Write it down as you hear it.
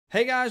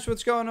Hey guys,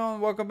 what's going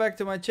on? Welcome back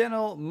to my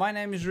channel. My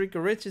name is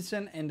Rico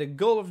Richardson and the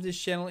goal of this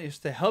channel is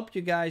to help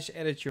you guys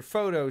edit your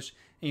photos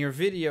and your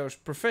videos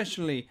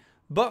professionally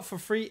but for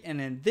free. And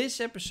in this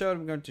episode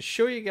I'm going to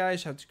show you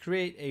guys how to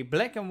create a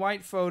black and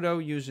white photo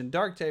using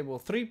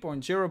Darktable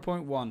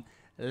 3.0.1.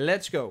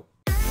 Let's go!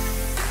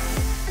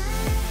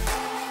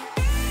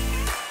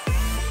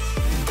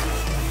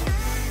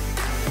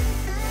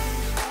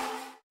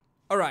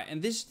 Alright,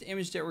 and this is the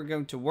image that we're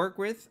going to work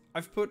with.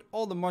 I've put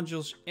all the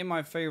modules in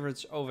my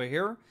favorites over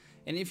here.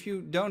 And if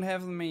you don't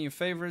have them in your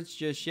favorites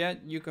just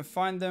yet, you can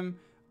find them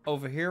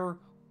over here.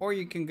 Or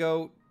you can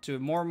go to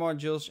more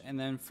modules and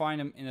then find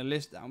them in a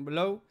list down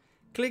below.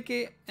 Click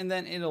it and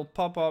then it'll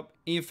pop up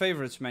in your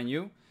favorites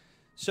menu.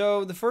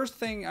 So the first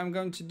thing I'm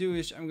going to do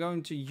is I'm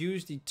going to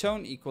use the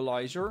tone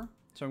equalizer.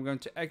 So I'm going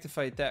to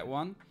activate that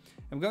one.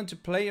 I'm going to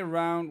play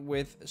around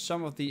with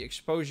some of the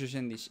exposures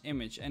in this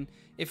image, and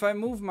if I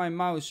move my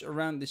mouse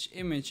around this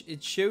image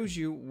it shows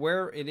you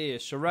where it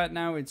is. So right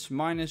now it's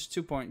minus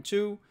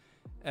 2.2,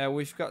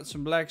 we've got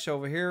some blacks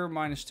over here,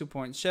 minus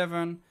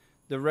 2.7,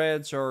 the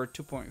reds are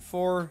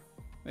 2.4,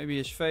 maybe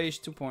his face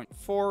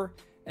 2.4,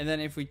 and then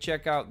if we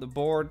check out the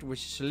board,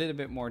 which is a little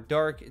bit more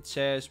dark, it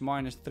says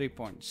minus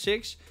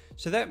 3.6.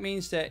 So that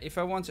means that if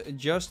I want to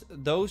adjust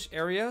those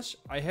areas,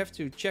 I have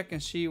to check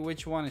and see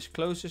which one is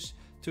closest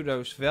to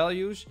those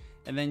values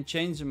and then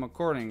change them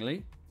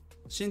accordingly.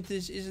 Since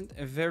this isn't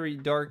a very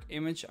dark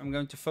image, I'm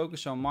going to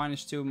focus on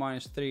minus 2,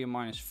 minus 3 and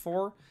minus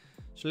 4.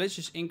 So let's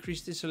just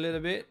increase this a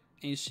little bit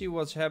and you see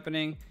what's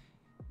happening.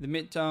 The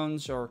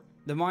midtones or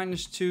the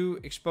minus 2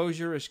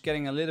 exposure is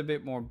getting a little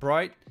bit more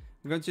bright.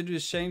 I'm going to do the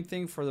same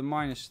thing for the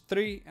minus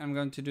 3 and I'm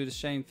going to do the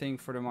same thing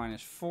for the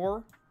minus 4.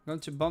 I'm going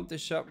to bump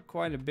this up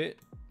quite a bit.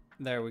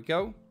 There we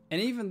go. And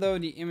even though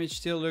the image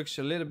still looks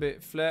a little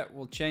bit flat,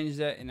 we'll change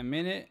that in a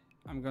minute.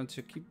 I'm going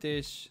to keep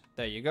this,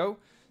 there you go.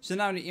 So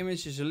now the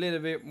image is a little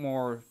bit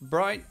more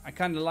bright. I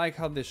kind of like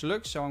how this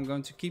looks, so I'm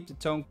going to keep the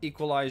tone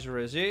equalizer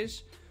as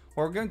is.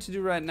 What we're going to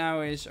do right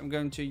now is I'm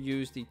going to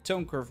use the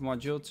tone curve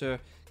module to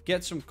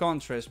get some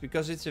contrast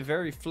because it's a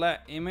very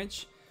flat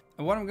image.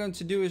 And what I'm going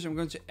to do is I'm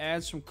going to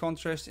add some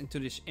contrast into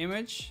this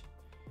image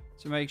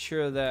to make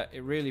sure that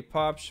it really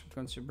pops. I'm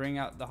going to bring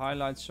out the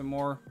highlights some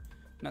more,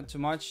 not too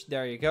much,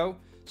 there you go.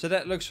 So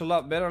that looks a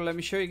lot better. Let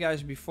me show you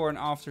guys before and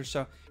after.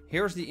 So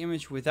here's the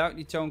image without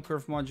the tone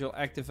curve module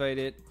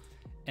activated.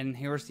 And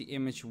here's the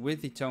image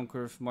with the tone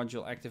curve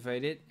module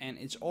activated. And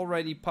it's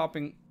already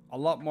popping a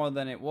lot more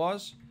than it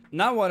was.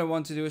 Now what I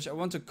want to do is I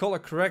want to color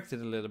correct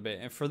it a little bit.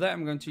 And for that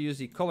I'm going to use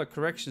the color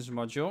corrections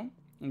module.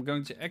 I'm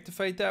going to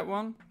activate that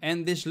one.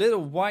 And this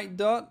little white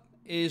dot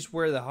is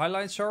where the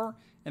highlights are.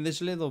 And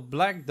this little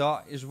black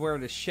dot is where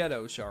the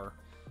shadows are.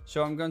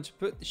 So I'm going to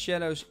put the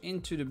shadows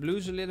into the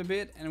blues a little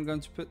bit and I'm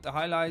going to put the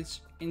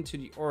highlights into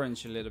the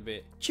orange a little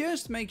bit.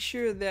 Just make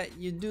sure that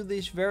you do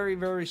this very,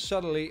 very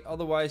subtly,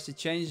 otherwise the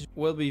changes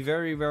will be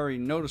very, very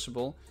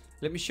noticeable.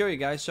 Let me show you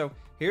guys. So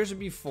here's a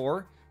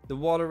before. The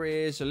water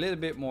is a little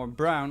bit more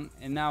brown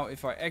and now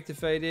if I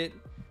activate it,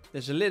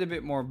 there's a little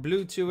bit more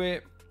blue to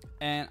it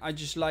and I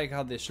just like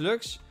how this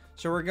looks.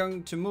 So we're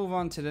going to move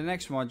on to the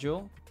next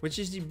module, which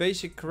is the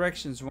basic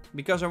corrections one,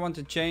 because I want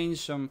to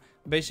change some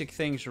basic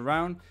things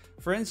around.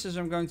 For instance,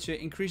 I'm going to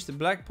increase the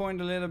black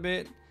point a little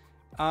bit.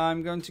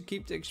 I'm going to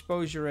keep the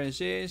exposure as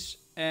is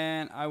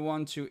and I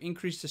want to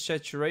increase the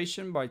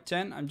saturation by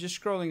 10. I'm just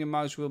scrolling the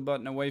mouse wheel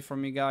button away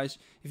from you guys.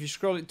 If you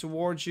scroll it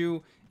towards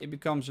you, it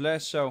becomes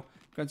less. So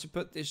I'm going to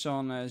put this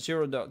on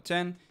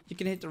 0.10. You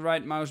can hit the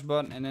right mouse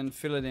button and then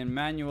fill it in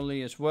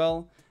manually as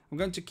well. I'm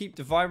going to keep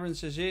the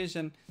vibrance as is,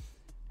 and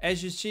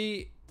as you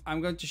see,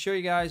 I'm going to show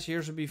you guys,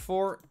 here's a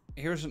before,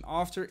 here's an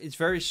after. It's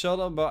very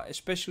subtle, but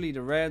especially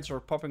the reds are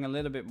popping a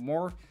little bit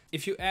more.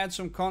 If you add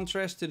some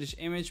contrast to this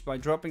image by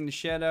dropping the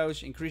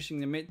shadows, increasing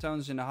the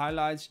midtones and the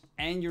highlights,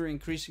 and you're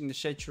increasing the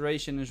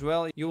saturation as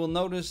well, you will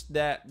notice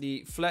that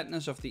the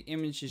flatness of the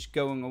image is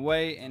going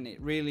away and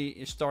it really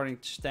is starting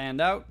to stand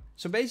out.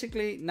 So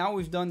basically, now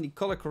we've done the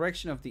color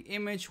correction of the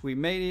image, we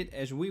made it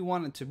as we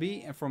want it to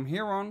be, and from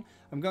here on,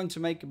 I'm going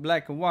to make it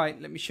black and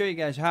white. Let me show you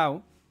guys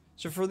how.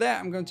 So for that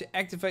I'm going to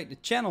activate the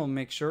channel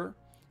mixer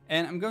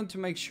and I'm going to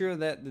make sure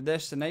that the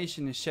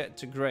destination is set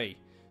to gray.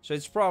 So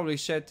it's probably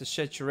set to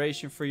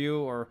saturation for you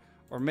or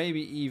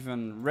maybe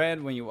even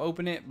red when you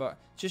open it, but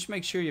just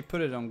make sure you put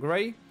it on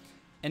gray.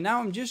 And now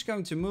I'm just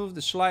going to move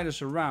the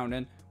sliders around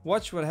and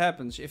watch what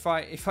happens. If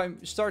I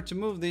start to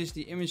move this,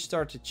 the image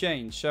starts to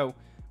change. So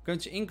I'm going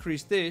to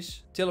increase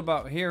this till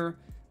about here.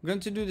 I'm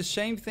going to do the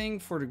same thing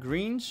for the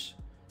greens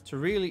to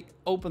really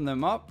open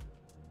them up.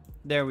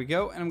 There we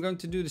go. And I'm going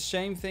to do the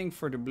same thing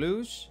for the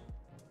blues.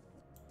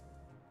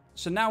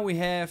 So now we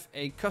have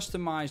a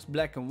customized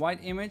black and white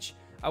image.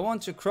 I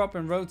want to crop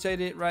and rotate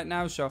it right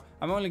now, so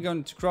I'm only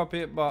going to crop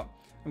it, but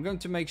I'm going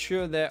to make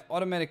sure that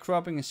automatic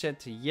cropping is set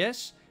to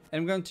yes. And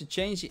I'm going to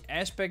change the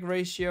aspect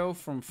ratio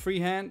from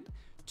freehand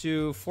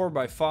to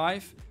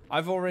 4:5.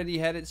 I've already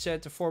had it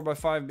set to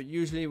 4:5, but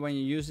usually when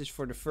you use this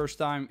for the first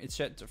time, it's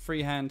set to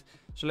freehand.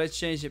 So let's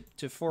change it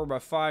to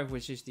 4:5,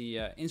 which is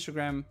the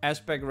Instagram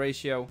aspect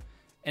ratio.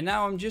 And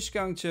now I'm just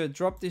going to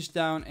drop this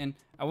down, and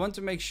I want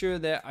to make sure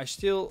that I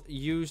still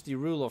use the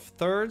rule of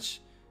thirds.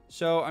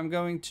 So I'm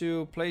going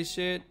to place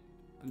it.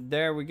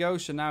 There we go.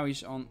 So now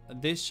he's on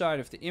this side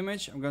of the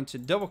image. I'm going to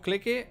double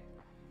click it.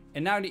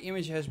 And now the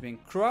image has been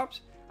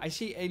cropped. I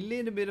see a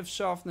little bit of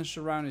softness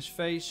around his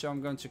face. So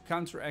I'm going to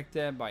counteract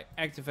that by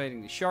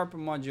activating the sharpen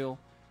module.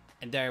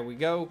 And there we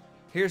go.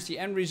 Here's the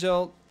end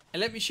result. And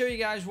let me show you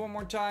guys one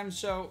more time.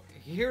 So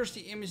here's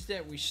the image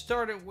that we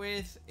started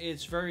with.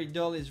 It's very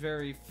dull, it's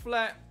very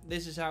flat.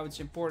 This is how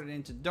it's imported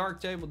into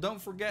darktable. Don't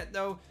forget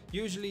though,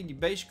 usually the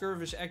base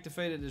curve is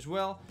activated as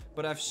well,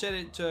 but I've set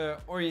it to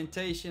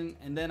orientation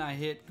and then I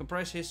hit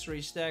compress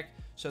history stack.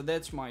 So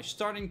that's my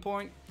starting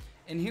point.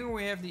 And here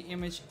we have the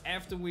image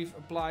after we've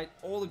applied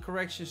all the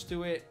corrections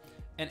to it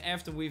and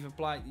after we've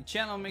applied the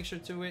channel mixer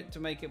to it to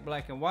make it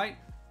black and white.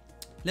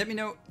 Let me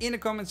know in the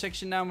comment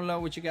section down below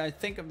what you guys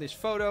think of this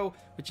photo,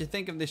 what you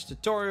think of this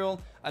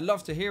tutorial. I'd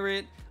love to hear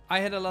it. I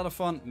had a lot of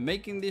fun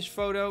making this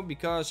photo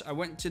because I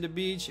went to the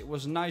beach. It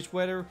was nice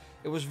weather.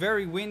 It was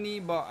very windy,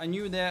 but I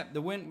knew that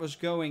the wind was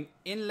going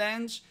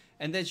inland.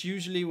 And that's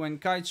usually when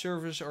kite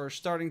surfers are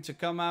starting to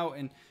come out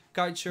and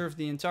kite surf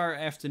the entire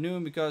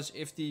afternoon, because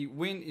if the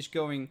wind is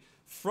going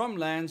from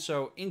land,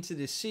 so into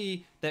the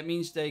sea, that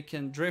means they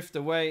can drift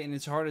away and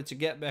it's harder to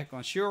get back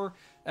on shore.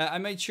 I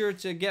made sure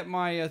to get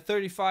my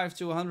 35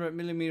 to 100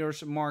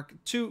 millimeters Mark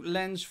II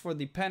lens for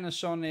the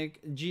Panasonic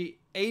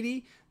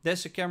G80.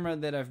 That's a camera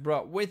that I've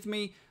brought with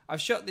me. I've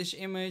shot this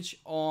image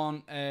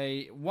on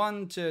a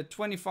 1 to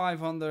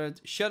 2500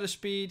 shutter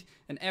speed,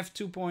 an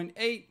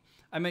f2.8.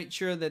 I made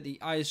sure that the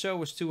ISO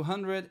was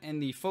 200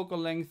 and the focal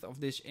length of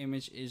this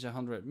image is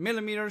 100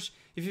 millimeters.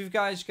 If you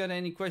guys got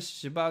any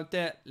questions about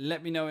that,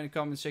 let me know in the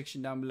comment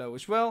section down below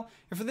as well.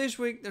 And for this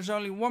week, there's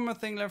only one more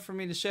thing left for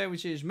me to say,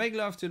 which is make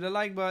love to the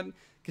like button.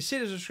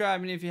 Consider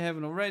subscribing if you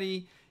haven't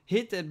already.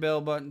 Hit that bell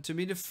button to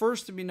be the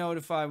first to be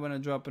notified when I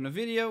drop in a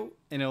video.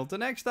 And until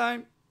next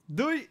time,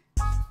 doei!